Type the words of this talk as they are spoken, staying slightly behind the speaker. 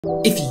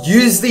If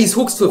you use these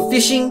hooks for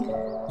fishing,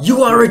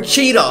 you are a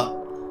cheater.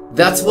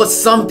 That's what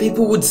some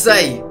people would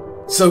say.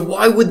 So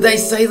why would they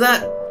say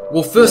that?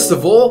 Well, first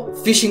of all,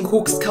 fishing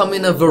hooks come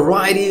in a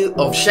variety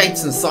of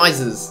shapes and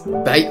sizes.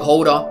 Bait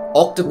holder,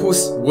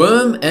 octopus,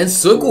 worm, and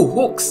circle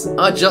hooks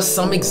are just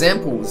some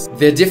examples.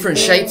 Their different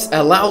shapes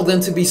allow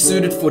them to be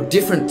suited for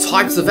different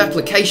types of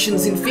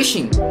applications in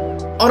fishing.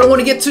 I don't want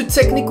to get too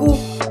technical,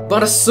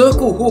 but a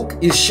circle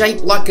hook is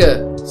shaped like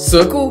a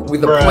circle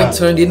with a point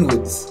turned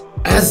inwards.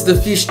 As the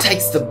fish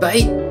takes the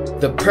bait,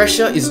 the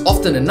pressure is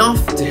often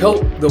enough to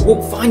help the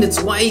hook find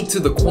its way to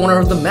the corner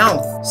of the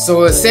mouth.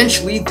 So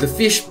essentially, the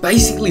fish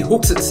basically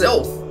hooks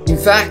itself. In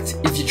fact,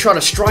 if you try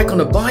to strike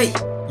on a bite,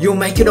 you'll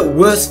make it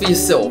worse for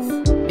yourself.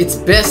 It's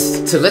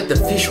best to let the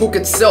fish hook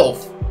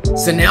itself.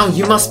 So now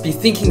you must be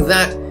thinking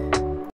that,